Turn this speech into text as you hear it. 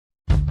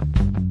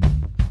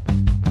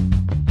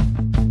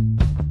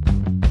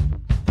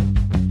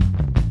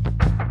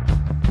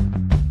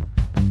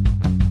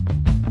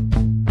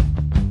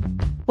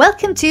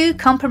Welcome to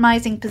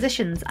Compromising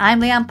Positions. I'm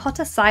Leanne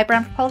Potter, cyber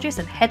anthropologist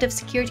and head of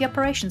security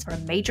operations for a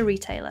major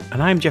retailer.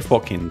 And I'm Jeff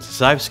Watkins,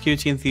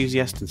 cybersecurity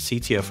enthusiast and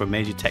CTO for a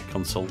major tech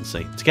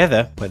consultancy.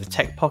 Together, we're the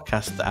tech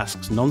podcast that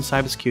asks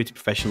non-cybersecurity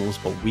professionals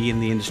what we in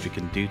the industry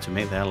can do to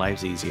make their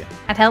lives easier.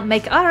 And help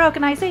make our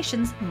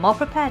organizations more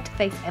prepared to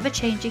face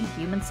ever-changing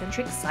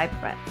human-centric cyber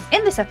threats.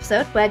 In this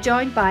episode, we're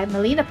joined by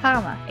Melina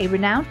Palmer, a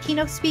renowned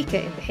keynote speaker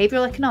in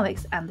behavioural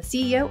economics and the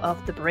CEO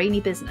of the Brainy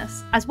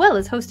business, as well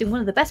as hosting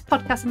one of the best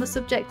podcasts on the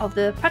subject of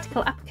the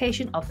practical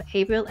application of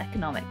behavioural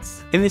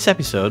economics. In this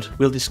episode,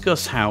 we'll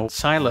discuss how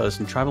silos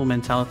and tribal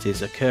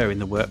mentalities occur in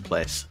the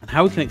workplace and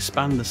how we can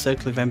expand the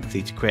circle of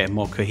empathy to create a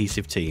more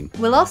cohesive team.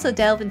 We'll also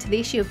delve into the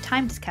issue of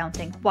time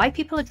discounting, why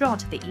people are drawn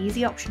to the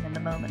easy option in the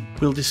moment.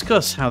 We'll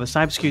discuss how the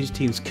cybersecurity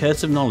team's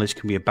curse of knowledge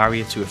can be a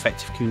barrier to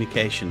effective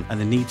communication and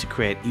the need to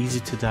create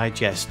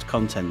easy-to-digest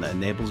content that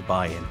enables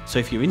buy-in. So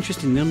if you're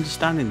interested in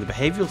understanding the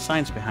behavioural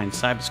science behind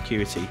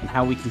cybersecurity and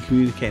how we can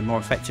communicate more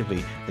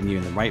effectively, then you're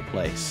in the right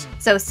place.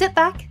 So sit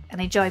back and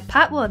enjoy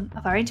part one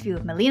of our interview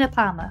with Melina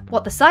Palmer,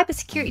 what the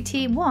cybersecurity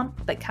team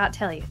want but can't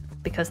tell you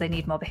because they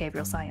need more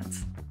behavioural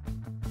science.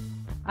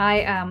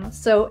 I am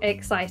so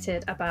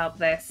excited about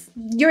this.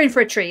 You're in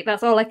for a treat.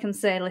 That's all I can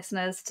say,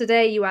 listeners.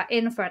 Today you are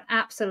in for an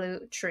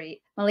absolute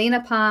treat.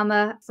 Melina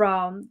Palmer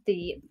from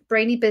the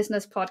Brainy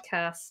Business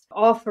podcast,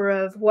 author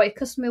of What Your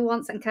Customer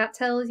Wants and Can't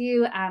Tell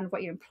You and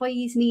What Your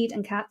Employees Need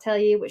and Can't Tell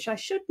You, which I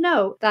should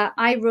note that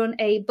I run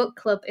a book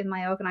club in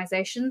my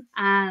organisation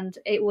and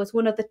it was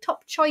one of the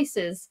top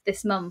choices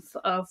this month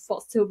of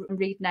what to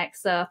read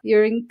next. So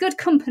you're in good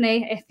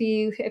company if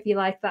you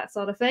like that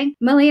sort of thing.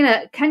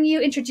 Melina, can you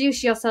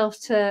introduce yourself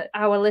to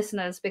our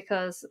listeners?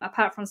 Because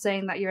apart from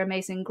saying that you're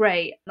amazing,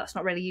 great, that's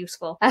not really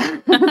useful.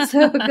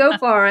 So go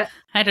for it.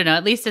 I don't know.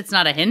 At least it's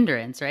not a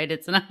hindrance, right?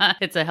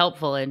 It's a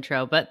helpful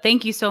intro, but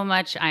thank you so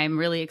much. I'm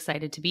really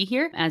excited to be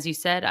here. As you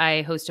said,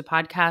 I host a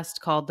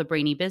podcast called The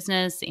Brainy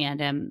Business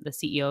and am the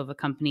CEO of a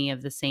company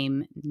of the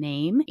same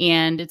name.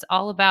 And it's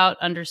all about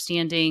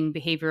understanding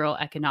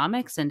behavioral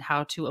economics and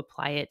how to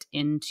apply it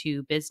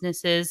into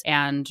businesses.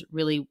 And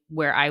really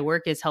where I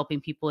work is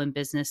helping people in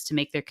business to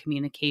make their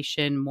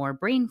communication more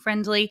brain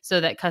friendly so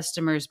that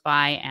customers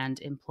buy and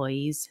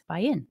employees buy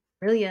in.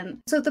 Brilliant.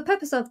 So the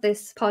purpose of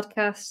this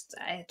podcast,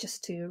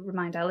 just to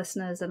remind our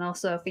listeners and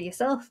also for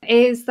yourself,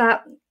 is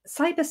that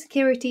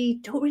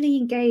cybersecurity don't really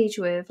engage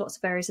with lots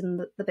of areas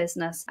in the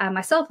business. And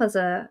myself as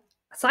a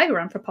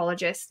cyber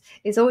anthropologist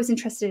is always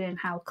interested in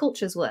how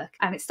cultures work.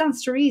 And it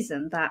stands to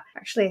reason that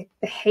actually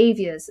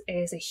behaviours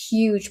is a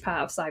huge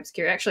part of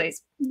cybersecurity. Actually,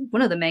 it's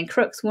one of the main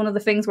crux. One of the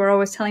things we're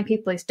always telling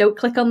people is don't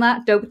click on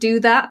that, don't do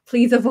that,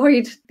 please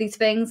avoid these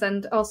things,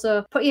 and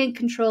also putting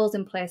controls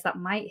in place that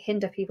might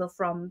hinder people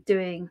from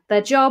doing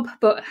their job,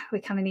 but we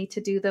kind of need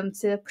to do them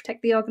to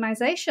protect the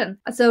organisation.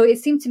 So it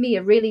seemed to me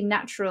a really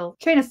natural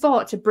train of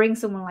thought to bring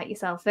someone like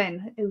yourself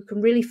in who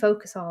can really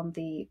focus on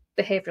the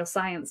behavioural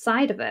science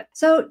side of it.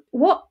 So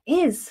what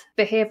is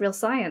behavioural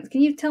science?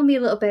 Can you tell me a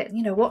little bit,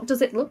 what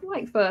does it look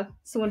like for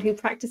someone who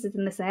practices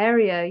in this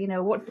area?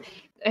 What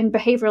in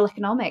behavioural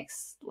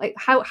economics, like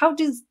how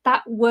does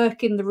that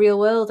work in the real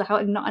world, or how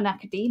not in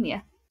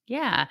academia?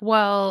 Yeah.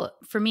 Well,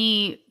 for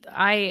me,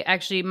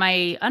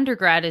 my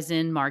undergrad is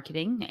in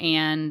marketing,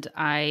 and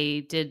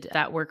I did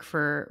that work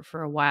for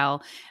a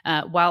while.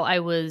 While I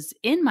was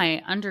in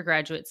my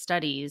undergraduate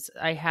studies,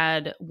 I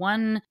had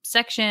one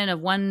section of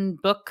one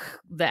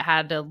book that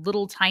had a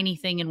little tiny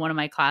thing in one of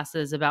my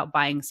classes about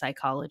buying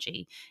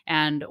psychology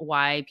and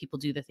why people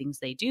do the things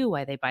they do,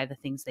 why they buy the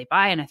things they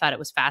buy. And I thought it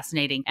was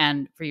fascinating.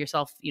 And for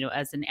yourself,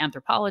 as an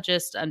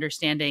anthropologist,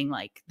 understanding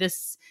like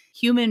this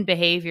human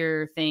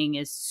behavior thing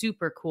is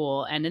super cool.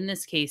 And in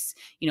this case,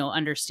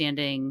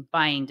 understanding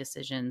buying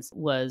decisions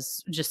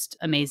was just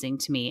amazing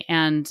to me.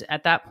 And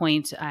at that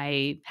point,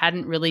 I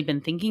hadn't really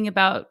been thinking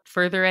about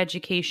further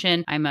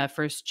education. I'm a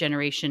first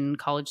generation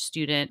college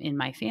student in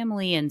my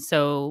family. And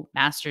so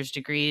master's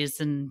degrees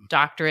and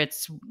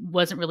doctorates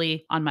wasn't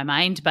really on my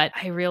mind, but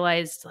I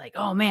realized like,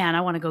 oh man,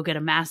 I want to go get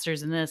a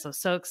master's in this. I was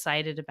so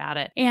excited about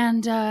it.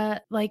 And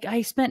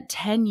I spent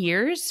 10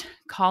 years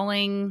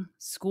calling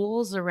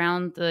schools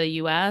around the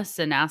US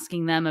and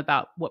asking them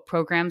about what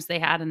programs they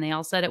had. And they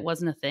all said it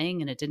wasn't a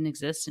thing and it didn't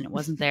exist and it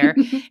wasn't there.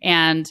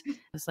 And I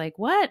was like,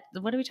 what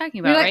are we talking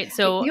about? Right.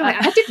 So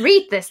I did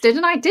read this,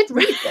 didn't I? I did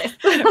read this.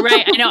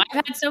 Right. I know.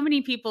 I've had so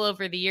many people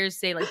over the years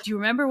say like, do you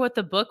remember what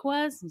the book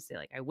was? And say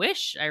like, I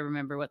wish I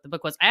remember what the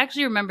book was. I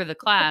actually remember the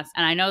class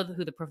and I know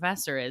who the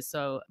professor is.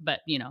 So,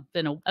 but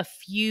been a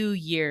few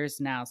years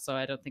now. So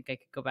I don't think I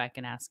could go back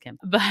and ask him.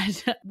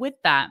 But with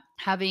that,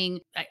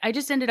 I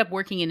just ended up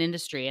working in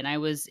industry, and I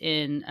was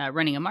in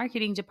running a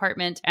marketing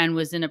department and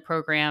was in a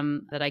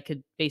program that I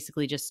could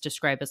basically just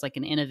describe as like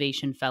an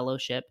innovation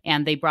fellowship.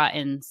 And they brought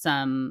in some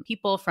some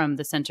people from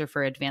the Center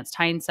for Advanced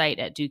Hindsight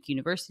at Duke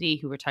University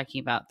who were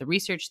talking about the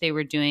research they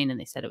were doing, and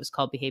they said it was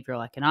called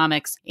behavioral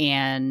economics.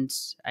 And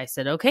I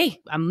said, okay,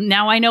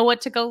 now I know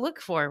what to go look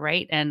for,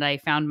 right? And I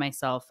found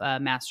myself a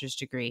master's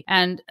degree.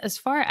 And as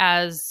far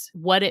as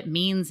what it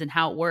means and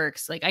how it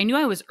works, like I knew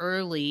I was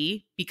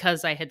early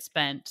because I had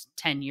spent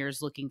 10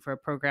 years looking for a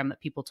program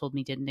that people told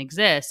me didn't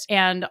exist.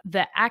 And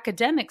the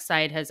academic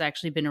side has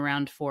actually been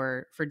around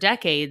for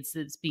decades.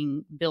 It's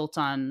being built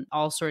on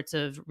all sorts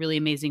of really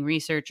amazing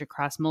research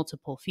across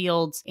multiple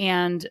fields.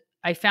 And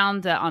I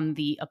found that on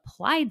the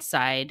applied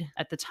side,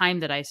 at the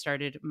time that I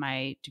started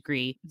my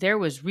degree, there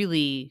was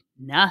really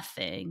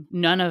nothing,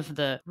 none of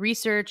the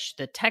research,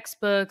 the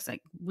textbooks,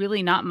 like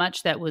really not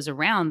much that was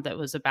around that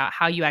was about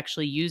how you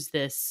actually use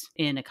this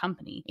in a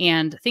company.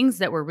 And things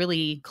that were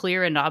really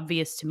clear and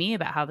obvious to me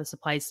about how this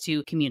applies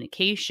to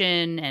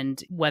communication,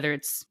 and whether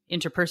it's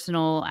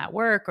interpersonal at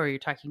work or you're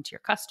talking to your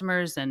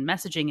customers, and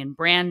messaging and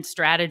brand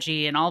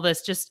strategy and all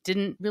this just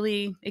didn't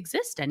really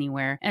exist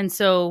anywhere. And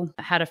so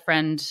I had a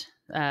friend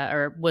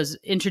or was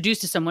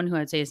introduced to someone who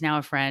I'd say is now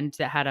a friend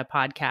that had a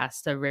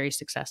podcast, a very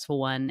successful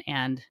one.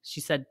 And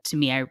she said to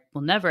me, I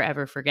will never,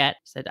 ever forget,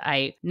 said,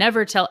 I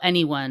never tell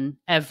anyone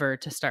ever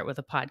to start with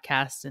a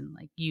podcast. And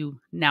like you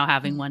now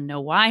having one,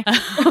 know why.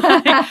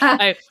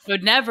 I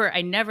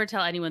never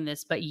tell anyone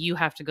this, but you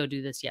have to go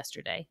do this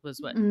yesterday, was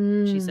what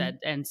she said.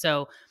 And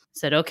so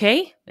said,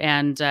 okay.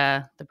 And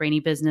the Brainy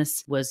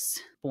business was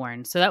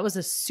born. So that was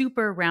a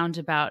super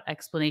roundabout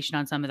explanation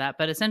on some of that.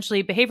 But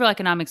essentially, behavioral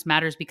economics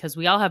matters because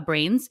we all have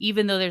brains,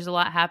 even though there's a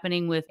lot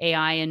happening with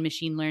AI and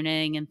machine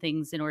learning and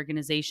things in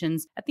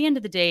organizations. At the end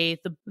of the day,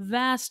 the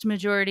vast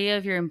majority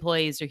of your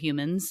employees are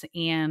humans,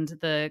 and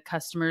the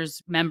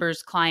customers,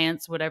 members,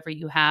 clients, whatever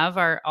you have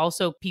are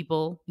also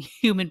people,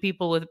 human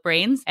people with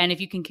brains. And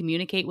if you can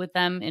communicate with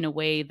them in a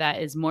way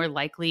that is more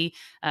likely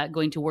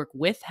going to work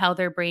with how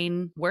their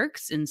brain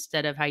works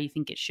instead of how you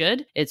think it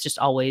should, it's just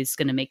always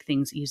going to make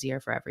things easier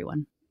for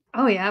everyone.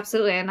 Oh yeah,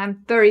 absolutely. And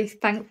I'm very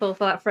thankful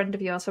for that friend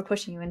of yours for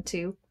pushing you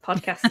into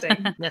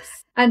podcasting. Yes.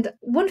 And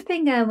one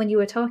thing when you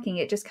were talking,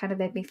 it just kind of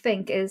made me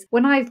think is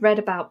when I've read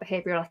about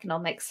behavioral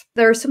economics,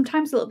 there is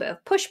sometimes a little bit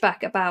of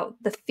pushback about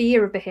the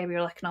fear of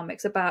behavioral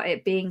economics, about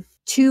it being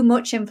too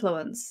much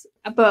influence.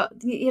 But,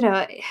 you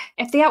know,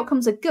 if the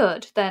outcomes are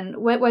good,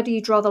 then where do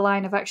you draw the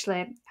line of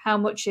actually how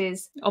much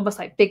is almost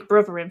like Big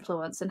Brother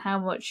influence and how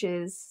much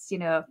is, you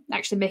know,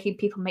 actually making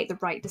people make the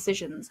right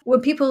decisions? When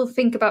people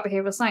think about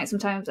behavioral science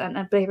sometimes and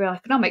behavioral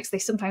economics, they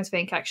sometimes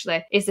think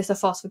actually, is this a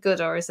force for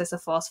good or is this a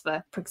force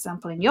for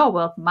example, in your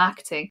world,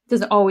 marketing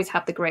doesn't always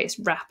have the greatest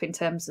rap in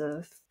terms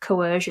of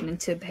coercion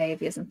into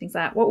behaviors and things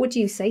like that. What would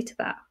you say to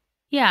that?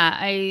 Yeah,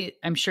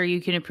 I'm sure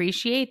you can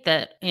appreciate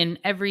that in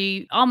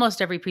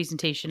almost every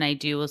presentation I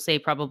do, will say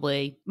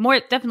probably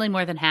definitely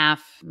more than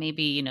half,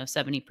 maybe,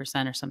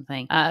 70% or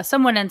something.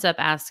 Someone ends up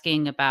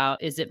asking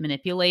about, is it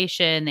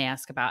manipulation? They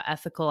ask about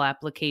ethical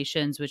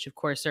applications, which of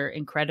course are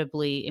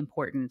incredibly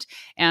important.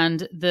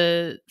 And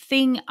the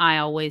thing I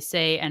always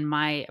say, and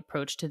my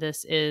approach to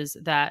this is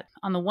that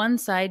on the one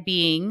side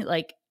being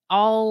like,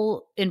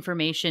 all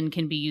information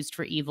can be used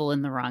for evil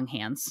in the wrong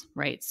hands,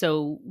 right?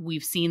 So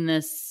we've seen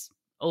this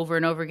over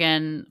and over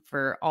again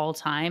for all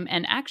time.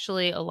 And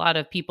actually, a lot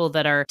of people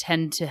that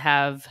tend to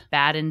have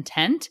bad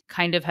intent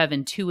kind of have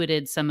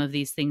intuited some of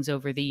these things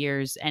over the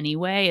years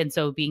anyway. And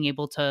so being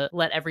able to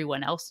let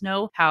everyone else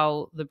know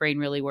how the brain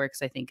really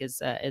works, I think is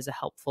a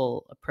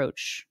helpful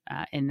approach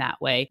in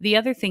that way. The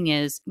other thing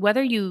is,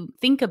 whether you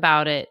think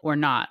about it or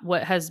not,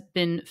 what has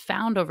been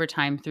found over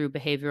time through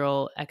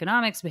behavioral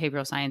economics,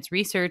 behavioral science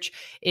research,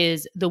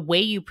 is the way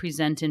you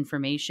present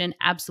information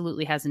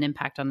absolutely has an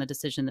impact on the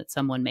decision that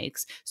someone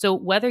makes.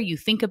 So whether you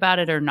think about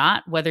it or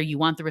not, whether you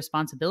want the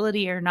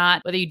responsibility or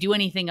not, whether you do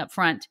anything up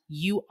front,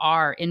 you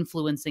are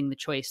influencing the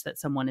choice that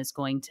someone is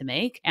going to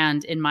make.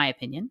 And in my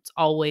opinion, it's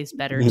always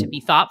better to be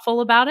thoughtful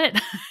about it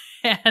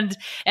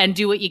and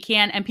do what you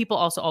can. And people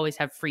also always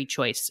have free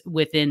choice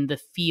within the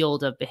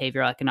field of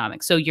behavioral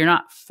economics. So you're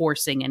not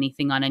forcing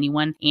anything on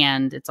anyone.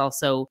 And it's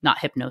also not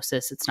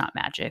hypnosis. It's not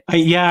magic.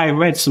 I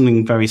read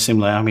something very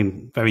similar. I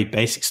mean, very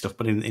basic stuff,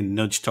 but in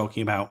Nudge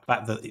talking about the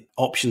fact that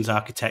options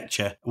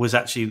architecture was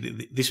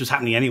actually, this was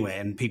happening anyway.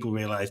 And people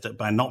realized that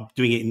by not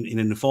doing it in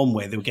an informed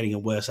way, they were getting a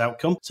worse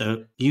outcome.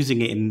 So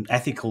using it in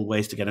ethical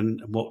ways to get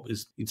what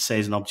you'd say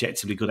is an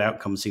objectively good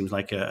outcome seems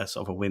like a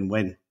sort of a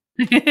win-win.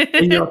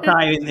 In your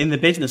time in the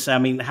business, I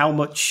mean, how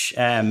much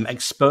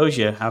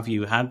exposure have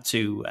you had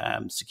to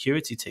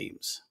security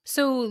teams?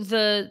 So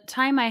the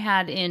time I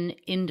had in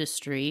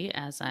industry,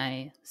 as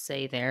I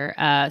say there,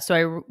 so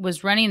I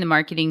was running the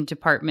marketing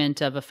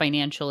department of a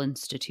financial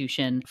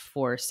institution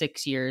for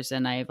 6 years,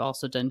 and I've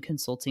also done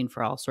consulting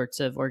for all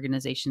sorts of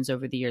organizations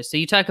over the years. So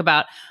you talk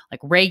about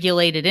like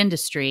regulated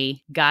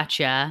industry,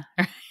 gotcha.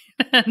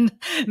 And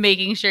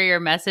making sure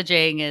your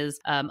messaging is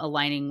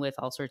aligning with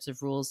all sorts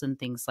of rules and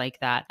things like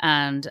that.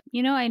 And,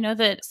 I know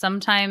that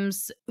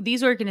sometimes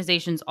these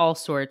organizations, all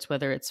sorts,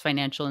 whether it's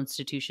financial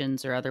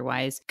institutions or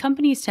otherwise,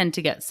 companies tend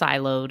to get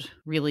siloed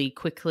really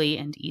quickly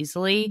and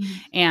easily. Mm-hmm.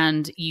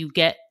 And you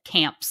get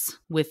camps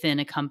within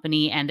a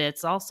company. And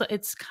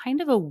it's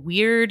kind of a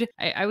weird,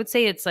 I would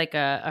say it's like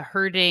a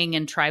herding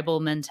and tribal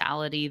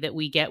mentality that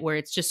we get, where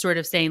it's just sort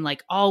of saying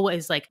like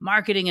always like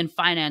marketing and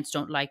finance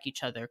don't like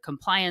each other.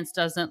 Compliance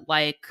doesn't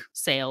like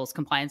sales.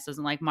 Compliance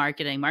doesn't like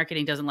marketing.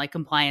 Marketing doesn't like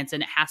compliance.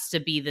 And it has to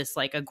be this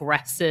like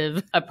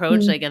aggressive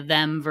approach, like a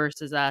them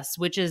versus us,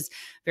 which is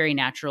very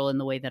natural in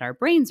the way that our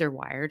brains are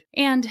wired.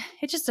 And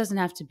it just doesn't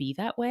have to be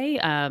that way.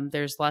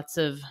 There's lots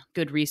of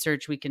good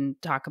research. We can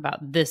talk about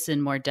this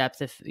in more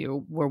depth if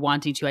we're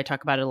wanting to. I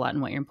talk about it a lot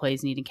in What Your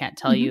Employees Need and Can't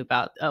Tell You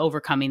about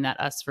overcoming that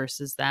us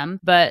versus them.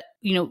 But,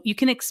 you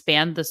can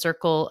expand the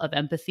circle of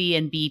empathy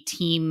and be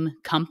team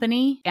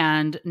company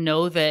and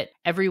know that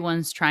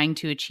everyone's trying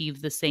to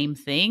achieve the same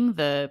thing.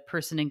 The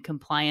person in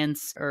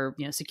compliance or,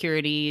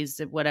 securities,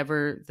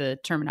 whatever the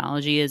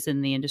terminology is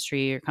in the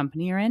industry or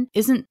company you're in,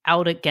 isn't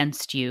out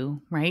against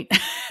you, right?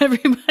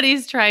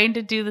 Everybody's trying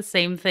to do the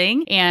same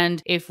thing.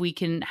 And if we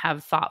can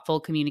have thoughtful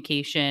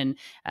communication,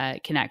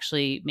 it can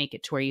actually make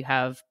it to where you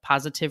have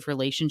positive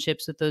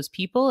relationships with those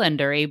people and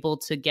are able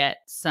to get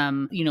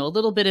some, a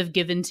little bit of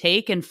give and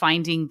take and finding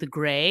the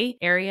gray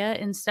area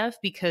and stuff.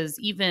 Because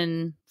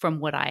even from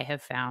what I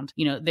have found,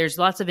 there's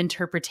lots of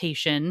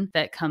interpretation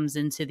that comes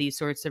into these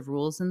sorts of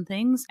rules and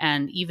things.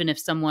 And even if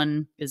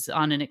someone is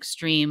on an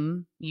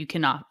extreme, you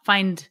cannot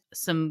find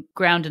some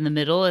ground in the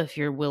middle if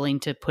you're willing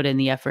to put in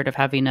the effort of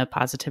having a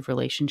positive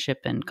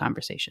relationship and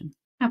conversation.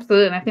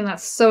 Absolutely. I think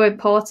that's so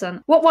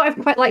important. What I've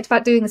quite liked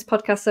about doing this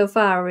podcast so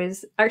far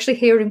is actually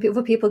hearing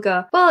other people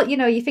go, well,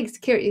 you think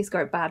security is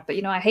going bad, but,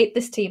 I hate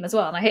this team as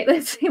well. And I hate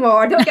this team,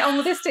 or I don't get on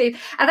with this team.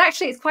 And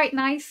actually, it's quite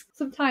nice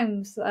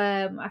sometimes.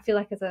 I feel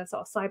like as a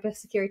sort of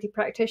cybersecurity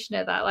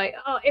practitioner that like,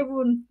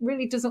 everyone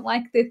really doesn't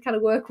like the kind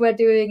of work we're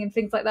doing and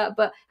things like that.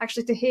 But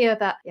actually to hear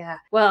that,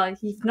 well,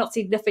 you've not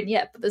seen nothing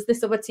yet, but there's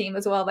this other team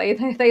as well.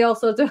 They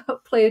also do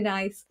play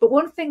nice. But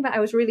one thing that I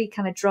was really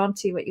kind of drawn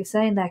to what you're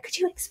saying there, could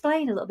you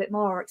explain a little bit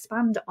more or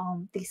expand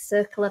on the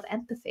circle of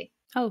empathy?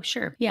 Oh,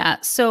 sure. Yeah.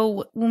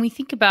 So when we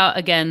think about,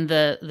 again,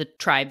 the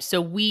tribe,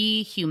 so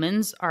we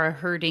humans are a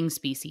herding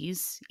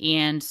species.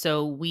 And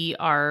so we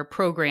are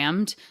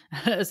programmed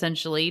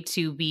essentially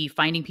to be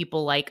finding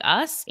people like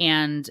us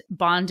and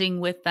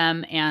bonding with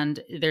them, and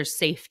there's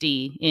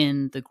safety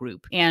in the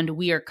group. And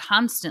we are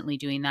constantly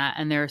doing that.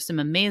 And there are some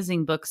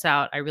amazing books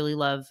out. I really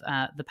love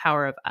The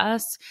Power of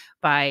Us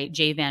by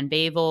Jay Van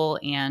Bavel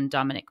and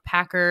Dominic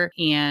Packer.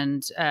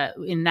 And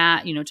in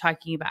that,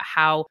 talking about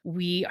how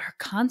we are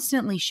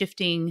constantly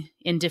shifting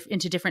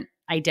into different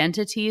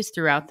identities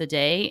throughout the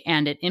day,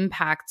 and it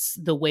impacts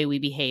the way we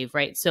behave,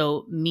 right?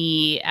 So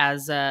me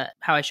as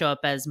how I show up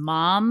as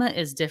mom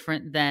is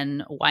different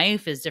than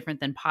wife, is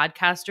different than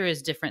podcaster,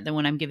 is different than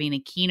when I'm giving a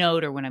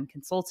keynote or when I'm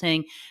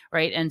consulting,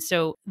 right? And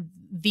so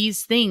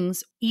these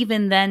things,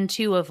 even then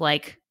too, of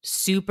like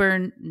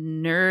super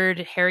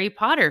nerd Harry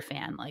Potter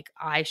fan, like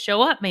I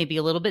show up maybe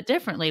a little bit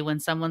differently when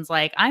someone's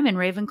like, I'm in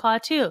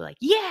Ravenclaw too, like,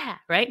 yeah,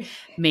 right?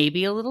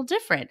 Maybe a little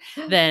different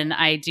than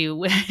I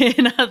do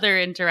in other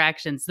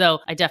interactions. Though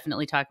I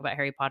definitely talk about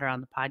Harry Potter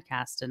on the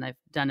podcast and I've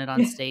done it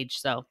on stage.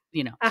 So,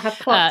 I have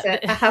clocked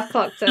it.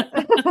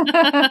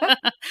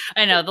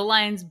 I know the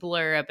lines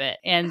blur a bit.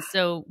 And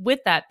so with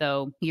that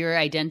though, your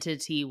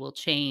identity will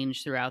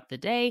change throughout the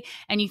day.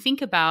 And you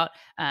think about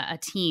a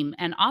team,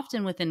 and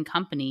often within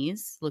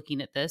companies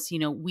looking at this,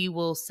 we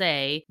will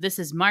say this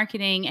is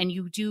marketing, and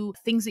you do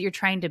things that you're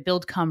trying to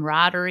build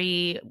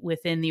camaraderie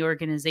within the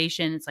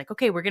organization. It's like,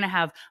 okay, we're going to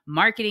have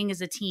marketing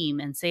as a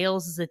team and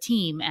sales as a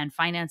team and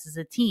finance as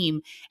a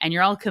team, and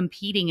you're all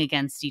competing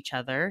against each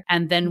other.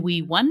 And then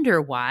we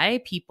wonder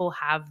why people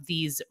have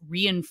these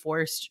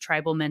reinforced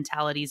tribal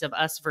mentalities of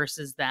us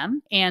versus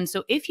them. And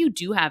so if you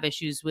do have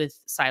issues with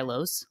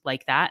silos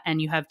like that,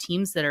 and you have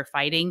teams that are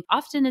fighting,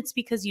 often it's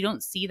because you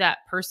don't see that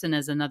person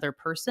as another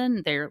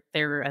person. They're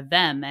a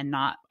them and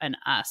not an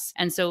us.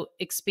 And so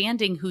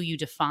expanding who you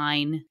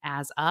define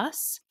as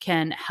us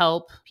can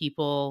help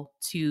people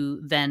to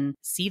then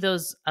see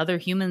those other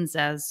humans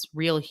as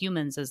real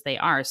humans as they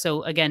are.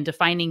 So again,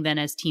 defining then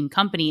as team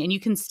company, and you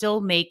can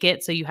still make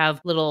it so you have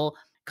little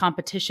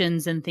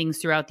competitions and things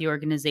throughout the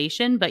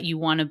organization, but you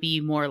want to be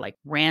more like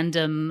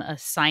random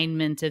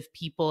assignment of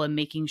people and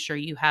making sure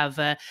you have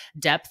a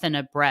depth and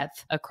a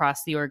breadth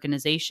across the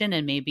organization,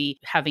 and maybe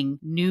having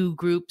new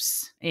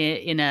groups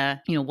in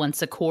a,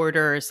 once a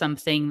quarter or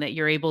something that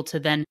you're able to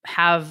then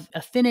have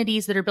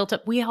affinities that are built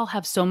up. We all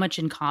have so much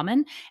in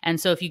common. And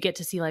so if you get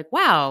to see like,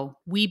 wow,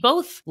 we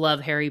both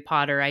love Harry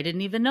Potter. I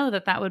didn't even know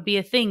that would be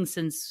a thing,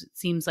 since it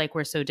seems like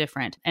we're so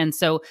different. And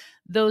so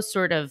those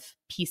sort of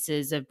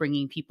pieces of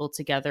bringing people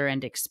together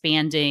and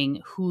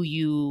expanding who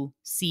you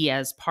see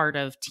as part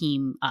of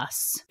Team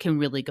Us can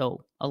really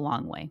go a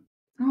long way.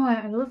 Oh,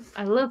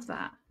 I love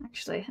that,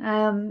 actually.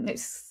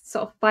 It's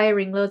sort of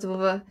firing loads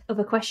of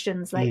other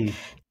questions. Like,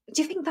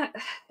 do you think that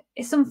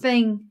is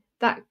something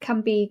that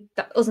can be,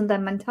 that us and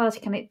them mentality,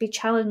 can it be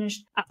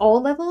challenged at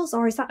all levels,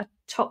 or is that a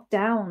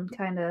top-down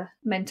kind of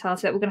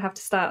mentality that we're going to have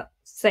to start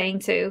saying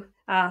to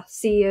our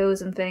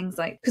CEOs and things,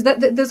 like, because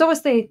there's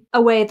obviously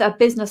a way that a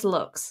business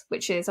looks,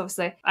 which is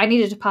obviously I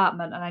need a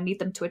department and I need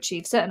them to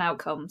achieve certain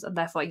outcomes, and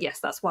therefore, yes,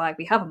 that's why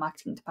we have a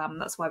marketing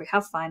department, that's why we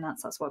have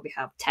finance, that's why we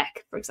have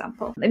tech, for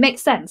example. It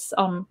makes sense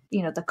on,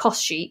 you know, the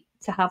cost sheet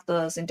to have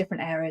those in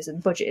different areas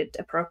and budgeted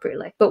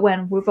appropriately. But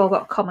when we've all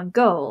got a common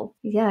goal,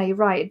 yeah, you're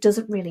right, it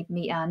doesn't really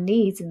meet our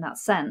needs in that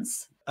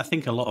sense. I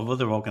think a lot of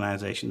other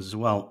organizations as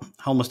well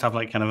almost have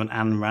like kind of an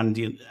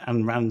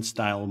Ayn Rand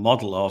style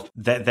model of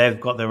they've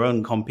got their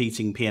own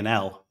competing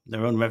P&L,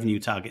 their own revenue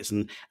targets,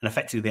 and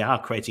effectively they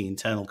are creating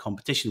internal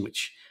competition,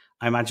 which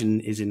I imagine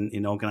is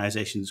in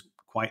organizations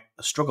quite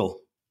a struggle.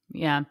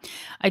 Yeah,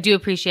 I do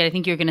appreciate, I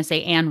think you're going to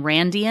say Ayn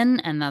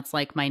Randian, and that's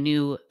like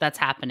that's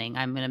happening.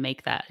 I'm going to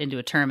make that into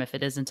a term if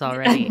it isn't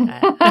already.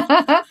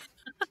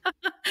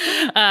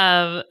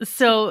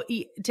 So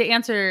to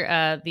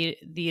answer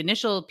the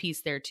initial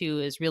piece there too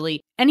is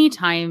really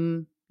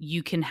anytime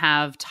you can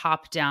have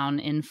top-down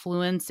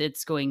influence,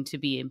 it's going to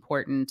be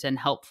important and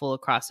helpful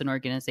across an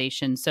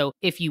organization. So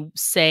if you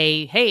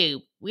say, hey,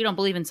 we don't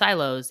believe in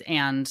silos,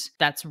 and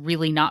that's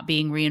really not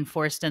being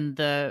reinforced and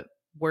the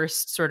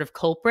worst sort of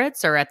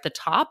culprits are at the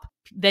top,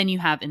 then you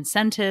have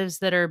incentives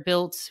that are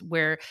built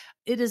where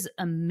it is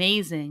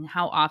amazing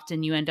how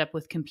often you end up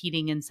with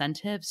competing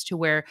incentives to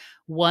where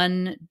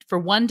for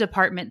one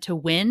department to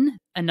win,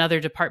 another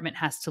department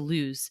has to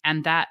lose.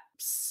 And that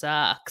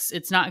sucks.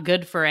 It's not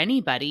good for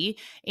anybody.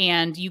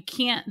 And you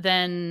can't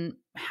then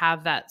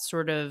have that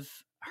sort of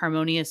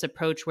harmonious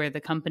approach where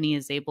the company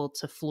is able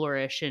to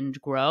flourish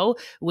and grow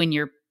when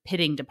you're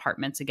pitting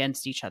departments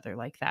against each other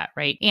like that,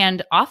 right?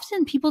 And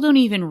often people don't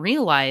even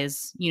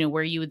realize, you know,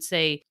 where you would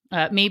say,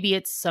 maybe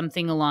it's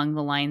something along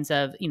the lines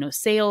of, you know,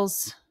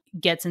 sales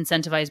gets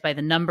incentivized by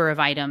the number of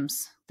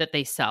items that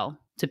they sell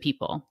to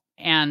people.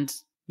 And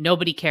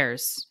nobody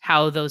cares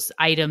how those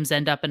items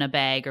end up in a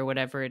bag or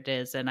whatever it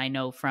is. And I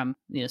know from,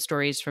 you know,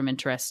 stories from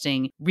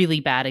interesting, really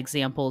bad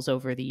examples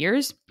over the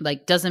years,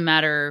 like doesn't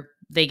matter.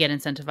 They get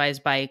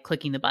incentivized by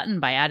clicking the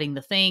button, by adding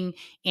the thing.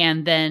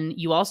 And then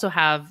you also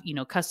have, you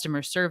know,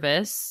 customer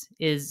service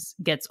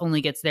only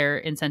gets their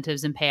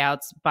incentives and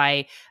payouts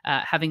by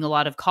having a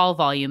lot of call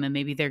volume. And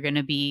maybe they're going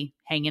to be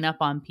hanging up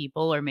on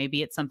people, or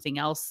maybe it's something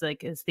else,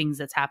 like as things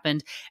that's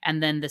happened.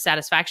 And then the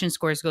satisfaction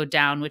scores go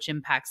down, which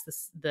impacts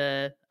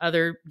the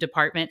other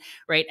department,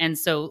 right? And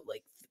so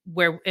like,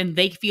 and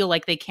they feel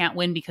like they can't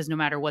win because no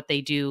matter what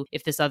they do,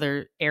 if this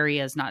other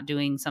area is not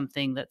doing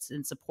something that's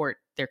in support,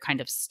 they're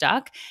kind of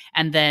stuck.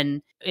 And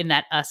then in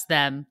that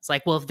them, it's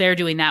like, well, if they're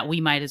doing that,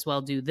 we might as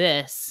well do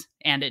this.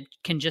 And it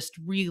can just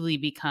really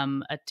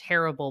become a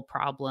terrible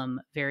problem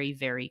very,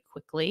 very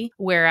quickly.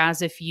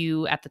 Whereas if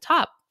you at the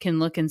top can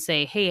look and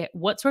say, hey,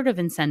 what sort of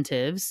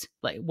incentives,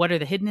 like what are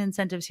the hidden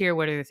incentives here?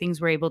 What are the things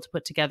we're able to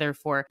put together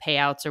for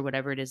payouts or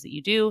whatever it is that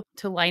you do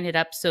to line it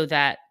up so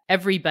that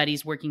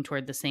everybody's working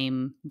toward the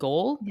same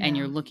goal and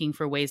you're looking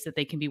for ways that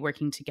they can be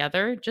working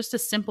together. Just a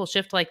simple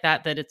shift like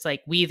that it's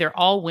like we either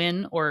all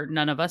win or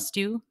none of us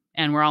do,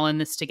 and we're all in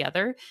this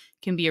together,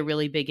 can be a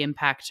really big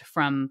impact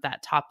from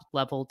that top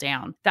level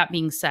down. That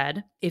being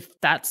said, if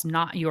that's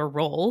not your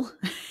role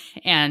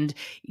and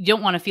you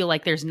don't want to feel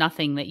like there's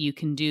nothing that you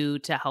can do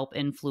to help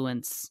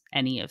influence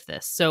any of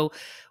this. So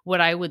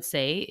what I would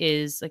say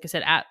is, like I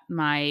said, at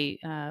my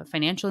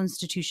financial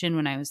institution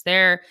when I was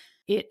there,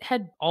 it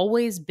had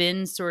always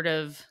been sort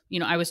of, you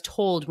know, I was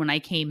told when I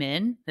came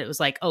in that it was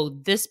like, oh,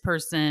 this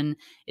person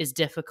is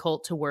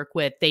difficult to work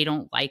with. They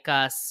don't like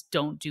us.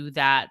 Don't do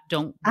that.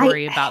 Don't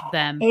worry about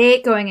them. I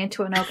hate going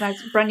into an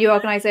brand new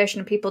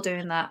organization and people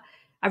doing that.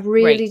 I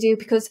really do,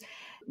 because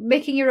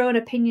making your own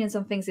opinions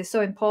on things is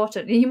so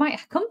important. You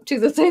might come to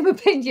the same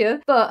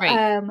opinion, but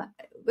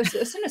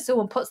as soon as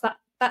someone puts that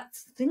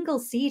single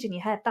seed in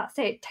your head, that's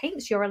it. It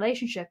taints your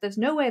relationship. There's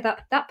no way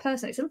that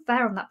person, it's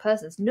unfair on that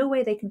person. There's no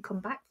way they can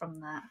come back from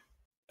that.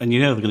 And you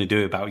know they're going to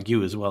do it about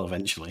you as well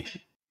eventually.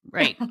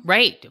 Right,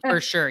 for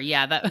sure.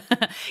 Yeah,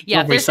 that.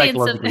 Not very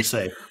psychologically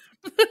safe.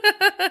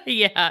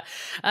 Yeah.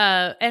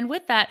 And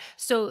with that,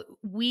 so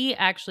we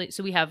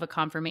have a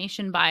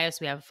confirmation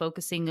bias, we have a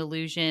focusing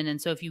illusion. And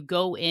so if you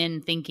go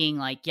in thinking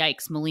like,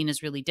 yikes,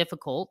 Melina's really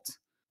difficult,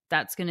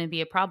 that's going to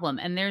be a problem.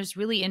 And there's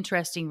really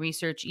interesting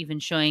research even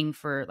showing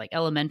for like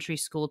elementary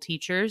school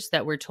teachers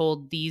that we're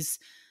told this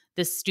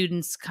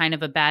student's kind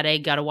of a bad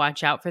egg, got to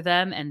watch out for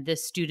them. And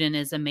this student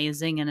is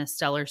amazing and a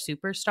stellar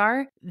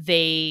superstar.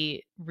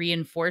 They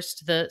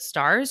reinforced the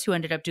stars who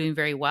ended up doing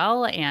very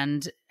well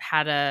and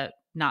had a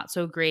not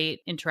so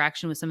great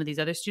interaction with some of these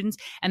other students.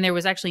 And there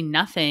was actually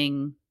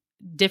nothing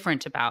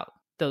different about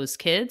those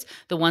kids.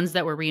 The ones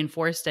that were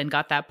reinforced and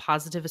got that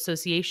positive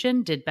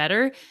association did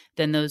better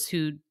than those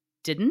who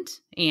didn't.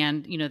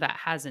 And, you know, that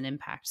has an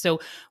impact. So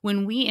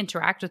when we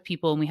interact with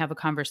people and we have a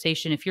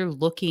conversation, if you're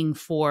looking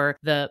for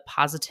the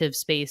positive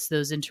space,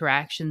 those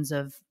interactions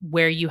of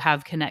where you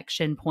have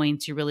connection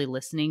points, you're really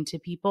listening to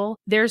people,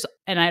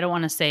 and I don't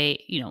want to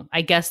say, you know,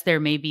 I guess there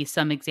may be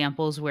some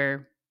examples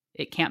where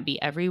it can't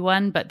be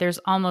everyone, but there's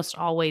almost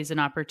always an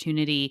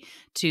opportunity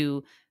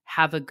to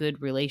have a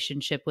good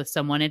relationship with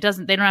someone. They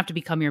don't have to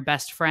become your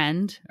best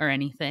friend or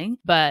anything,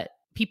 but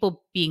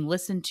people being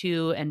listened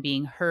to and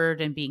being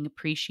heard and being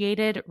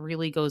appreciated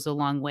really goes a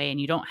long way. And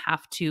you don't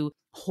have to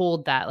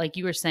hold that. Like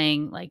you were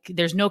saying, like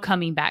there's no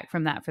coming back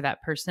from that for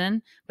that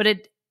person, but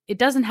it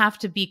doesn't have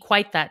to be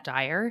quite that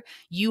dire.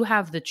 You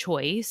have the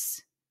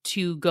choice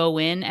to go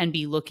in and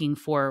be looking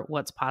for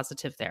what's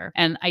positive there.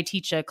 And I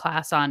teach a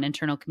class on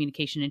internal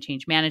communication and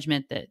change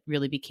management that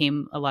really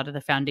became a lot of the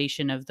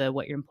foundation of the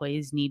What Your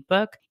Employees Need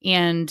book.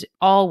 And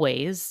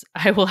always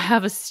I will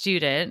have a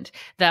student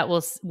that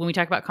will, when we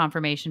talk about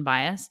confirmation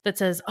bias, that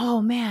says, oh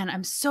man,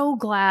 I'm so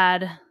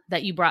glad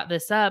that you brought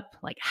this up.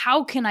 Like,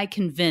 how can I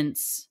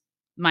convince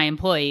my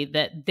employee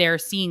that they're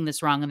seeing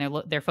this wrong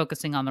and they're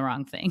focusing on the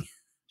wrong thing?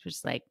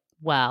 Just like,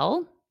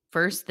 well,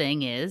 first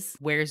thing is,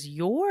 where's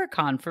your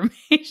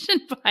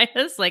confirmation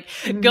bias? Like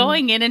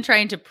going in and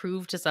trying to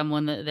prove to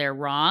someone that they're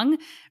wrong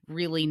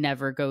really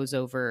never goes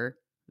over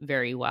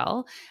very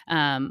well.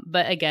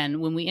 But again,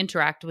 when we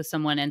interact with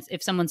someone, and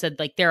if someone said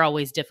like they're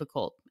always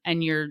difficult,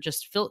 and you're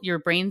just your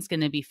brain's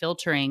going to be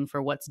filtering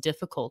for what's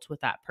difficult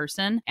with that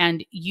person,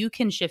 and you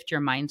can shift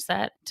your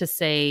mindset to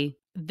say,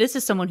 this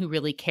is someone who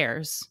really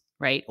cares.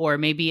 Right? Or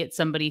maybe it's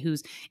somebody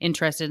who's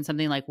interested in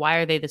something like, why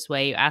are they this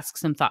way? You ask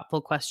some thoughtful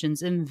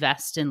questions,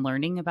 invest in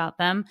learning about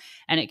them,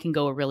 and it can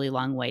go a really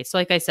long way. So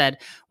like I said,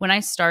 when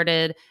I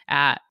started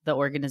at the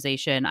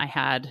organization, I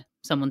had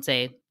someone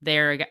say,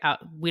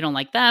 we don't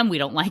like them. We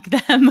don't like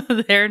them.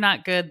 They're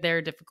not good.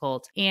 They're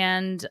difficult.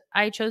 And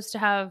I chose to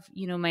have,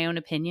 my own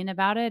opinion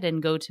about it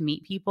and go to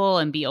meet people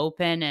and be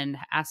open and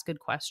ask good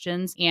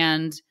questions.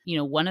 And,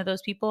 one of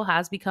those people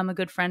has become a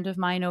good friend of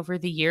mine over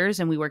the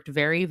years. And we worked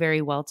very,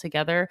 very well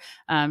together.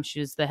 She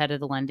was the head of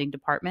the lending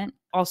department.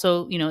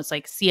 Also, it's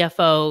like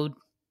CFO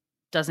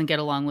doesn't get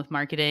along with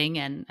marketing,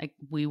 and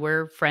we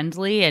were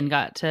friendly and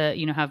got to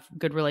have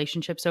good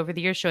relationships over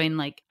the years, showing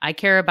like I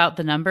care about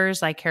the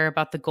numbers, I care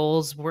about the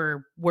goals,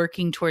 we're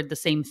working toward the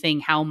same thing.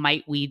 How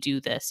might we do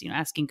this?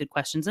 Asking good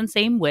questions. And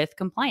same with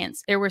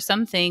compliance. There were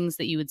some things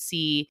that you would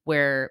see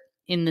where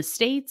in the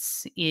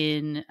States,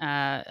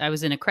 I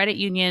was in a credit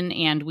union,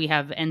 and we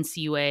have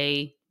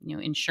NCUA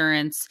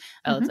insurance.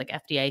 It's like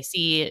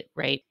FDIC,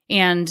 right?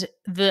 And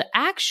the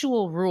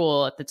actual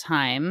rule at the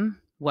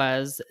time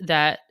was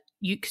that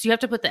because you have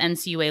to put the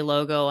NCUA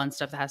logo on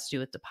stuff that has to do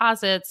with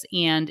deposits,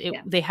 and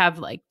they have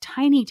like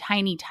tiny,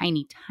 tiny,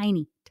 tiny,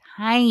 tiny,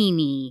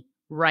 tiny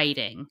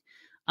writing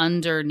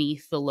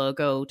underneath the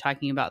logo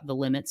talking about the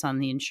limits on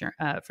the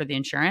for the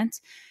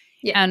insurance.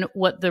 Yeah. And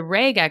what the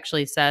reg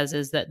actually says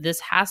is that this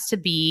has to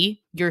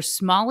be your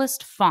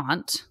smallest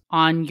font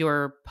on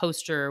your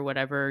poster or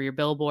whatever, your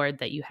billboard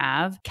that you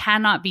have,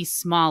 cannot be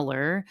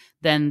smaller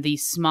than the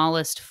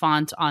smallest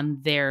font on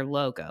their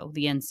logo,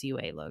 the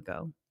NCUA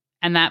logo.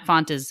 And that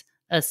font is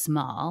a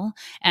small,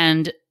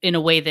 and in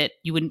a way that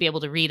you wouldn't be able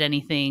to read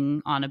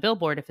anything on a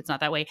billboard if it's not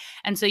that way.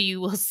 And so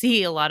you will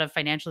see a lot of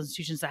financial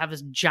institutions that have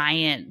this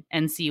giant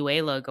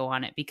NCUA logo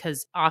on it,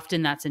 because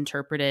often that's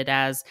interpreted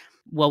as,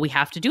 well, we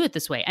have to do it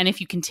this way. And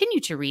if you continue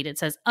to read, it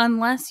says,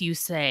 unless you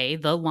say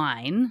the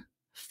line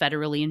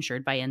federally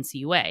insured by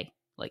NCUA,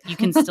 like you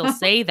can still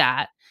say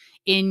that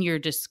in your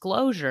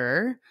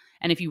disclosure.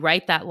 And if you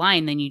write that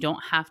line, then you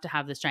don't have to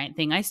have this giant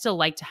thing. I still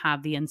like to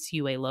have the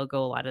NCUA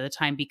logo a lot of the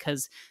time,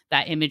 because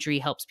that imagery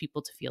helps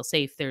people to feel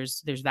safe.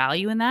 There's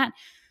value in that,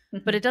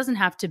 but it doesn't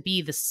have to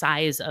be the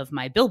size of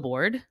my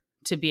billboard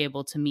to be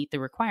able to meet the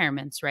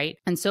requirements, right?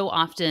 And so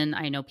often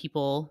I know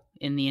people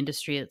in the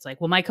industry, it's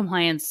like, well, my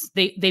compliance,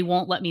 they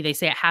won't let me. They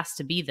say it has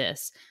to be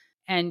this.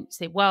 And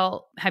say,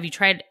 well, have you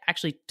tried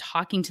actually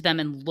talking to them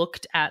and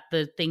looked at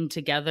the thing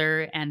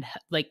together, and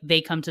like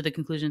they come to the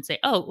conclusion and say,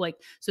 oh, like,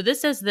 so this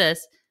says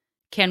this.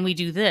 Can we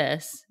do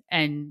this?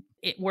 And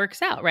it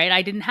works out, right?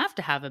 I didn't have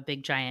to have a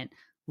big giant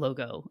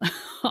logo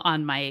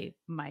on my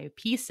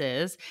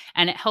pieces,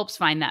 and it helps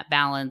find that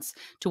balance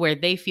to where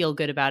they feel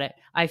good about it.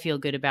 I feel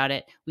good about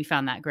it. We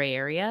found that gray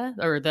area,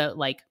 or the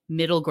like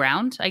middle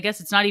ground. I guess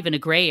it's not even a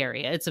gray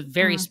area. It's a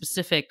very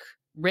specific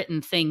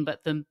written thing,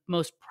 but the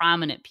most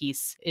prominent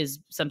piece is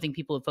something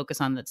people would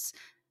focus on that's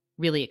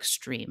really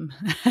extreme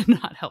and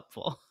not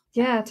helpful.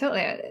 Yeah,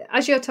 totally.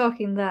 As you're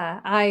talking there,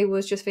 I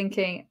was just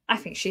thinking, I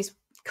think she's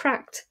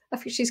cracked. I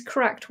think she's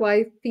cracked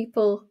why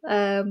people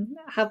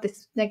have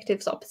this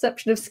negative sort of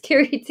perception of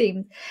security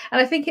teams.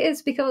 And I think it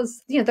is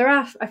because, there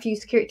are a few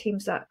security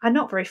teams that are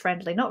not very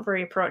friendly, not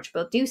very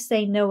approachable, do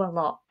say no a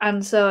lot.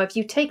 And so if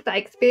you take that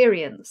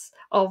experience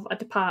of a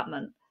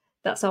department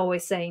that's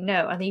always saying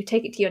no, and then you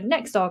take it to your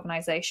next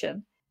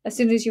organization, as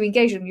soon as you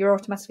engage them, you're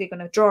automatically going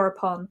to draw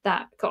upon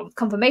that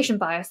confirmation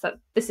bias that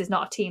this is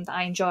not a team that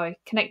I enjoy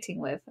connecting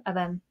with. And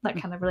then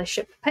that kind of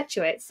relationship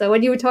perpetuates. So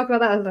when you were talking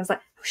about that, I was like,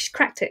 oh, she's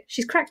cracked it.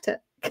 She's cracked it.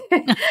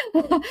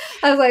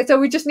 I was like, so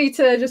we just need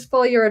to just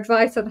follow your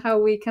advice on how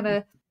we kind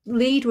of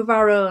lead with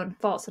our own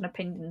thoughts and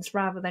opinions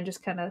rather than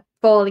just kind of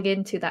falling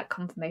into that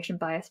confirmation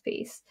bias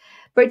piece.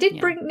 But it did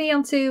bring me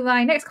on to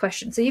my next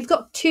question. So you've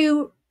got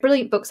two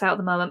brilliant books out at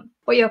the moment.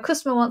 What your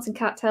customer wants and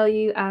can't tell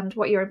you, and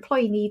what your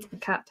employee needs and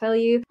can't tell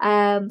you.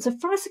 So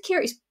from a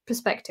security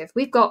perspective,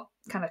 we've got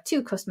kind of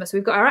two customers. So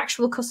we've got our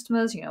actual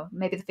customers,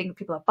 maybe the thing that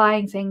people are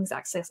buying things,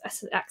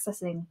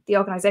 accessing the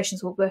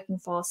organizations we're working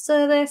for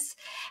service.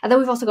 And then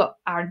we've also got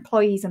our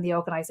employees and the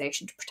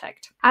organization to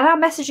protect. And our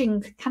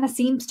messaging kind of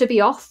seems to be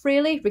off,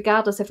 really,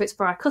 regardless if it's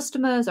for our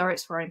customers or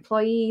it's for our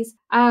employees.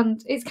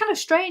 And it's kind of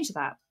strange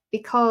that,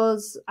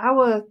 because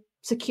our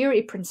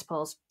security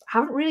principles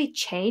haven't really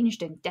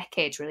changed in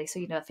decades, really. So,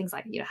 things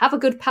like, have a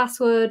good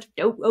password,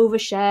 don't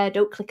overshare,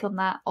 don't click on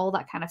that, all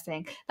that kind of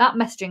thing. That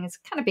messaging has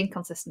kind of been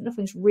consistent.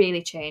 Nothing's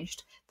really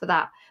changed for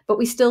that. But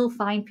we still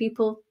find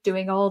people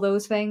doing all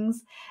those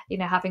things,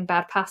 having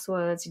bad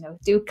passwords,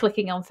 do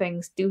clicking on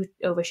things, do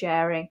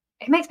oversharing.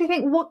 It makes me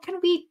think, what can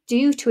we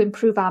do to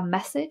improve our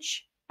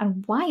message?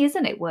 And why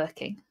isn't it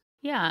working?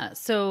 Yeah.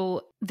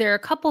 So there are a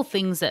couple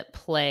things at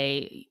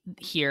play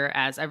here,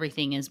 as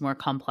everything is more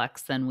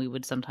complex than we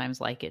would sometimes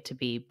like it to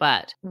be.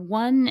 But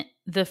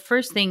the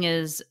first thing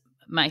is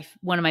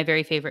one of my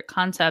very favorite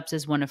concepts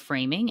is one of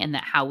framing, and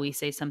that how we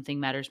say something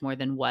matters more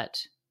than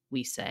what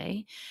we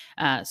say.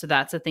 So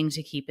that's a thing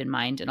to keep in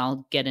mind. And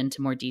I'll get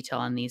into more detail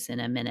on these in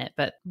a minute.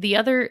 But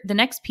the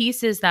next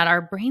piece is that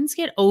our brains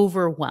get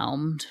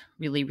overwhelmed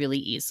really, really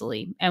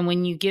easily. And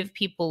when you give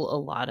people a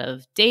lot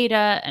of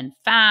data and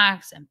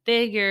facts and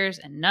figures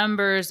and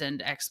numbers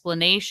and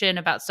explanation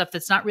about stuff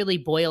that's not really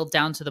boiled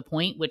down to the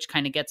point, which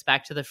kind of gets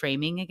back to the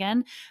framing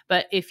again.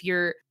 But if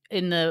you're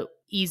in the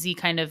easy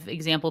kind of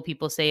example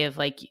people say of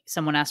like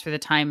someone asked for the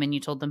time and you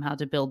told them how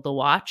to build the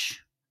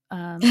watch,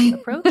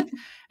 approach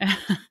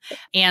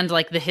and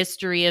like the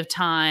history of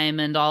time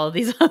and all of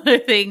these other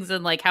things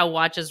and like how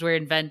watches were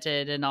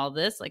invented and all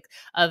this like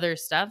other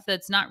stuff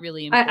that's not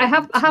really important. I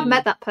have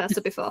met that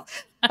person before.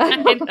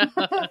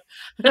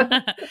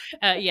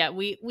 Yeah,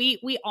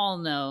 we all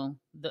know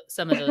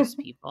some of those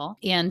people,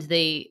 and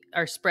they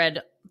are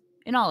spread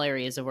in all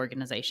areas of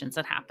organizations.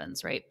 That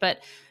happens, right? But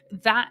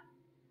that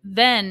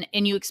then,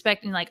 and you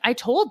expect, like, I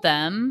told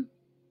them,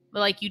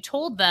 like you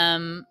told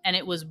them, and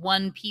it was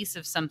one piece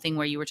of something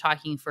where you were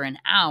talking for an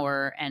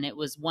hour and it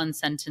was one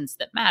sentence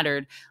that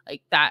mattered,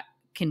 like that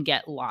can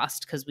get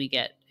lost because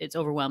it's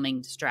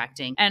overwhelming,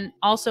 distracting. And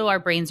also our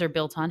brains are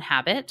built on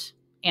habit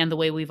and the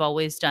way we've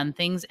always done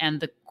things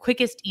and the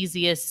quickest,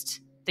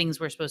 easiest things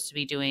we're supposed to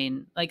be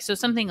doing. Like, so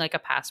something like a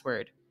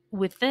password.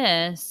 With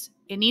this,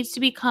 it needs to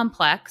be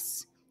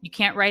complex. You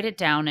can't write it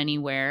down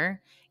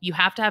anywhere. You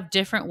have to have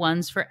different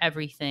ones for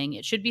everything.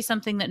 It should be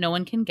something that no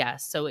one can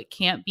guess. So it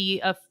can't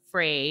be a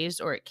phrase,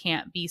 or it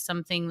can't be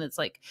something that's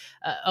like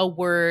a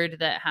word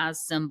that has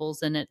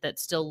symbols in it that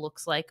still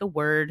looks like a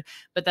word.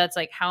 But that's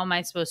like, how am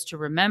I supposed to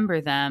remember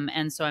them?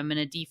 And so I'm going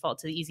to default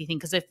to the easy thing.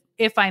 Because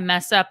if I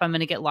mess up, I'm going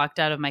to get locked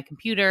out of my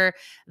computer.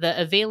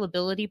 The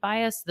availability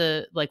bias,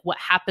 like what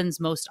happens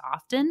most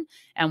often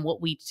and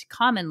what we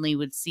commonly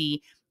would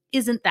see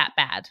isn't that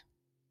bad,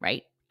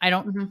 right? I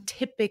don't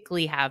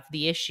typically have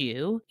the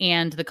issue,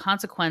 and the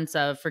consequence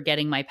of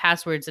forgetting my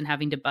passwords and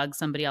having to bug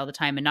somebody all the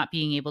time and not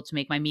being able to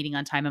make my meeting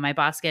on time and my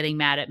boss getting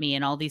mad at me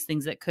and all these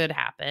things that could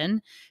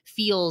happen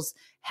feels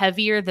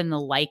heavier than the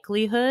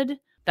likelihood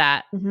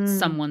that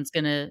someone's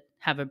going to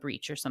have a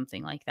breach or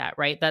something like that,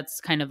 right? That's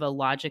kind of a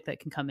logic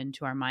that can come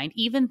into our mind.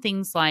 Even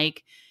things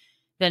like,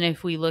 then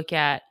if we look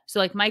at,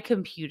 so like my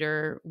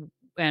computer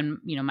and,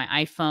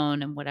 my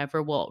iPhone and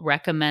whatever will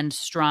recommend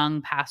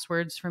strong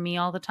passwords for me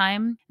all the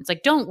time. It's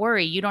like, don't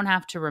worry, you don't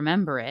have to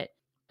remember it.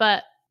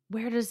 But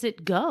where does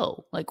it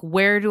go? Like,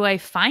 where do I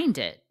find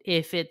it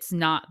if it's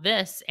not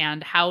this?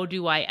 And how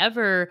do I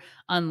ever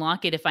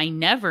unlock it if I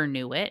never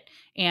knew it?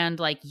 And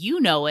like, you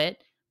know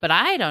it, but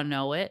I don't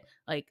know it.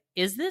 Like,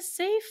 is this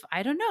safe?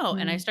 I don't know.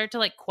 And I start to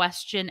like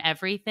question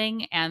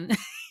everything. And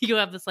you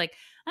have this like,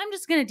 I'm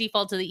just going to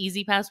default to the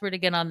easy password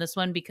again on this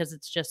one because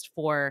it's just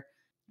for,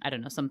 I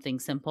don't know, something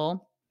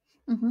simple.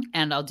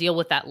 And I'll deal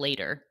with that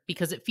later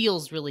because it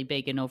feels really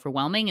big and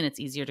overwhelming, and it's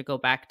easier to go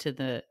back to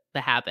the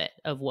habit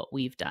of what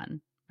we've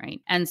done,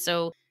 right? And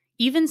so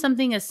even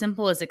something as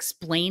simple as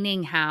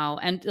explaining how,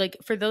 and like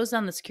for those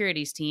on the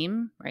securities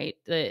team, right,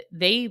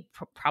 they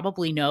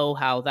probably know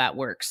how that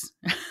works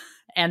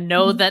and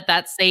know that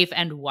that's safe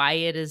and why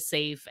it is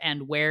safe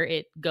and where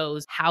it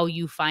goes, how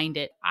you find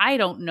it. I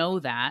don't know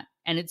that.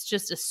 And it's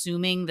just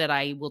assuming that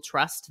I will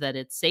trust that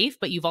it's safe.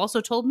 But you've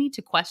also told me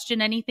to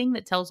question anything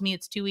that tells me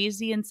it's too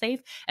easy and safe.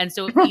 And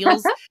so it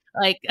feels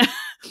like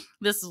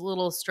this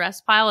little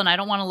stress pile, and I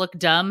don't want to look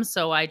dumb.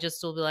 So I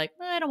just will be like,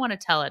 I don't want to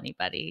tell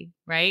anybody.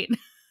 Right.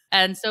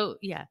 And so,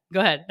 yeah, go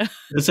ahead.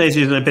 It says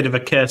it's a bit of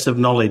a curse of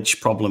knowledge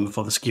problem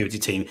for the security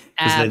team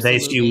because they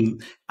assume,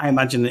 I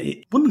imagine that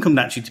it wouldn't come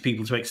naturally to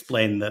people to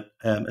explain that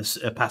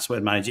a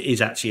password manager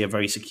is actually a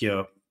very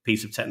secure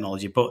piece of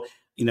technology. But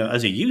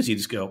as a user, you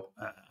just go,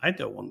 I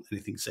don't want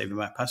anything saving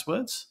my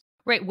passwords.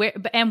 Right.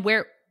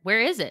 Where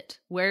is it?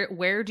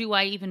 Where do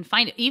I even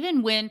find it?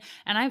 Even when,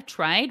 and I've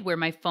tried where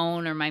my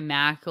phone or my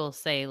Mac will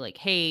say like,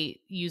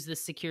 hey, use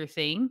this secure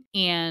thing.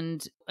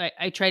 And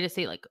I try to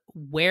say like,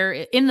 where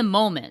in the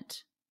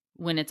moment,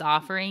 when it's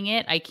offering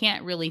it, I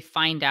can't really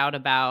find out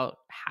about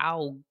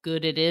how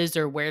good it is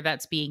or where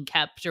that's being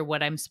kept or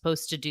what I'm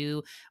supposed to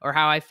do or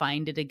how I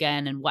find it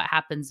again and what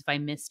happens if I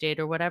missed it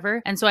or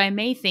whatever. And so I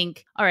may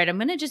think, all right, I'm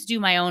going to just do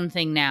my own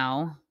thing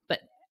now, but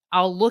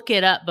I'll look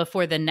it up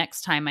before the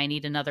next time I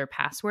need another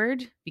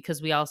password,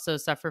 because we also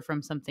suffer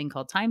from something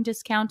called time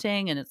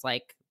discounting. And it's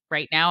like,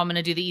 right now, I'm going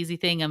to do the easy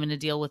thing. I'm going to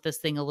deal with this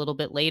thing a little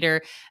bit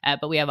later.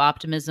 But we have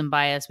optimism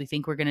bias. We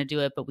think we're going to do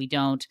it, but we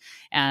don't.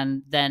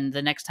 And then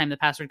the next time the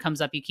password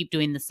comes up, you keep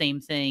doing the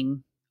same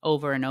thing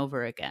over and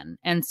over again.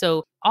 And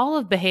so all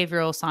of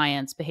behavioral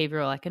science,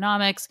 behavioral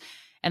economics,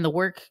 and the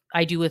work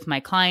I do with my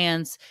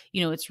clients,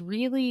 it's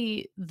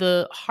really,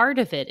 the heart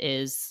of it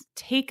is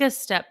take a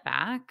step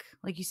back.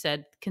 Like you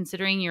said,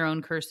 considering your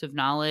own curse of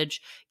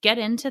knowledge, get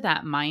into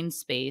that mind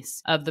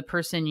space of the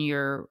person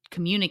you're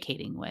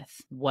communicating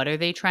with. What are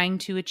they trying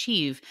to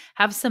achieve?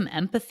 Have some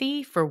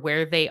empathy for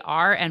where they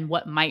are and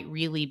what might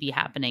really be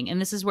happening. And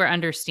this is where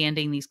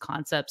understanding these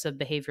concepts of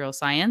behavioral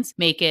science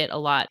make it a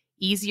lot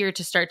easier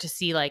to start to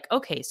see, like,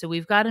 okay, so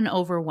we've got an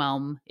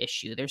overwhelm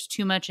issue. There's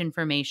too much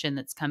information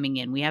that's coming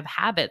in. We have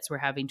habits we're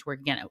having to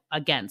work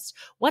against.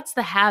 What's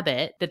the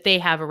habit that they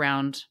have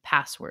around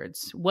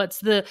passwords? What's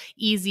the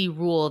easy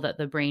rule that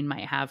the brain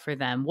might have for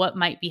them? What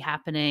might be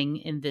happening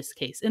in this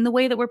case? In the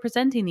way that we're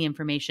presenting the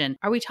information,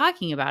 are we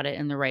talking about it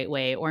in the right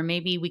way? Or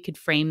maybe we could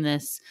frame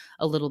this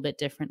a little bit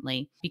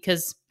differently,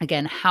 because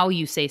again, how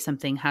you say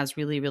something has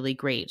really, really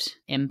great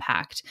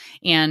impact.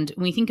 And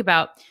when we think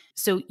about,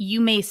 so you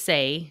may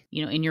say,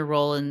 in your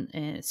role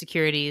in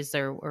securities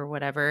or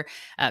whatever,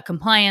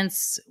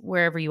 compliance,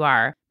 wherever you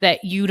are,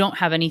 that you don't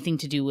have anything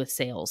to do with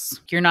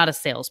sales. You're not a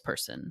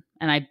salesperson.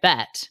 And I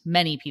bet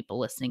many people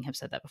listening have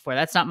said that before.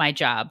 That's not my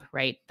job,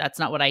 right? That's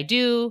not what I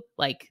do.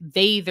 Like,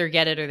 they either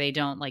get it or they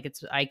don't. Like,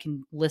 I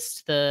can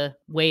list the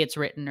way it's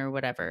written or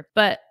whatever.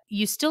 But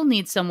you still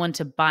need someone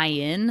to buy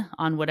in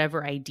on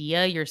whatever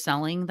idea you're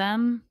selling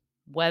them,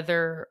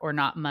 whether or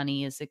not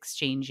money is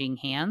exchanging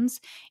hands.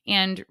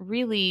 And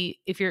really,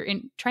 if you're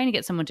trying to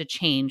get someone to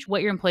change,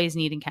 what your employees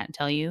need and can't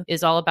tell you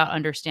is all about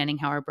understanding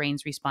how our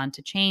brains respond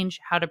to change,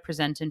 how to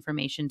present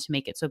information to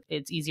make it so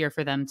it's easier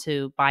for them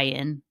to buy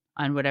in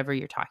on whatever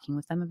you're talking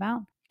with them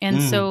about.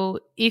 And so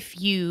if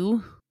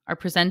you are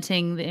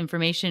presenting the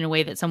information in a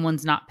way that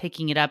someone's not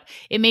picking it up,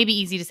 it may be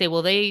easy to say,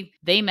 well, they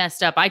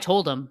messed up. I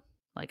told them,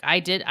 like, I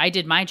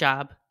did my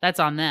job. That's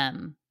on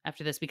them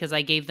after this, because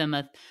I gave them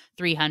a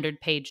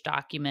 300-page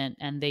document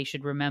and they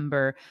should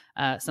remember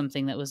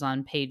something that was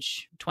on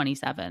page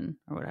 27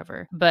 or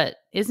whatever. But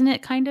isn't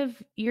it kind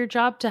of your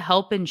job to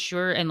help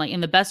ensure, and like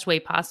in the best way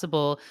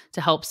possible,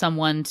 to help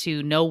someone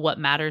to know what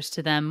matters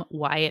to them,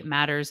 why it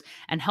matters,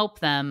 and help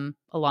them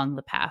along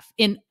the path?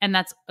 And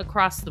that's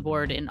across the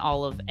board in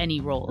all of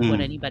any role of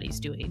what anybody's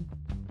doing.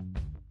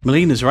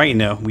 Melina's right,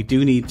 we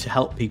do need to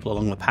help people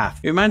along the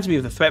path. It reminds me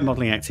of the threat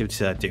modeling activities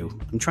I do.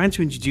 I'm trying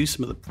to introduce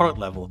them at the product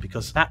level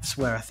because that's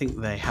where I think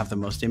they have the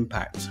most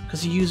impact.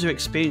 Because the user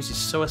experience is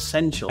so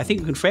essential. I think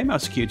we can frame our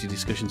security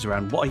discussions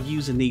around what a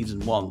user needs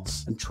and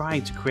wants and try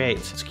to create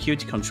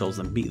security controls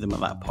that meet them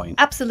at that point.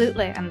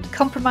 Absolutely, and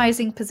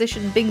compromising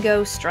position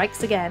bingo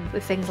strikes again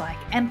with things like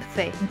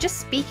empathy and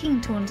just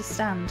speaking to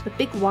understand the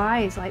big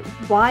whys, like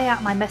why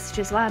aren't my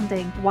messages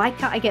landing? Why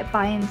can't I get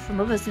buy-in from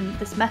others in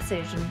this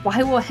message? And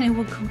why won't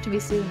anyone come to me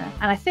sooner?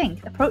 And I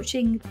think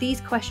approaching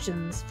these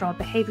questions from a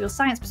behavioural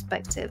science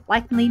perspective,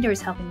 like Melina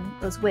is helping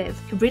us with,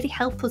 can really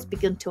help us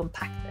begin to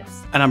unpack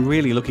this. And I'm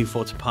really looking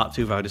forward to part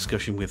 2 of our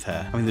discussion with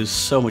her. I mean, there's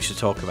so much to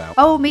talk about.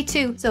 Oh, me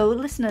too. So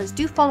listeners,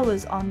 do follow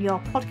us on your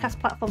podcast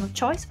platform of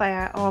choice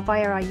via our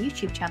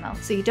YouTube channel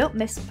so you don't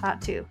miss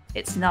part 2.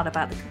 It's not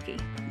about the cookie.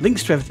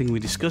 Links to everything we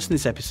discussed in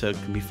this episode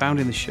can be found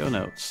in the show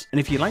notes. And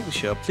if you like the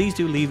show, please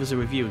do leave us a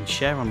review and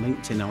share on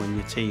LinkedIn or in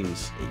your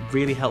teams. It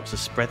really helps us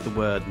spread the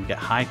word and get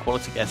high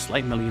quality guests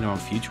like Melina on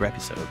future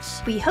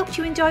episodes. We hope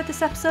you enjoyed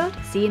this episode.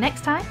 See you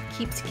next time.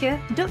 Keep secure.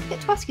 And don't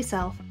forget to ask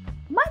yourself,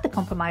 am I the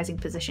compromising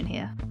position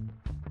here?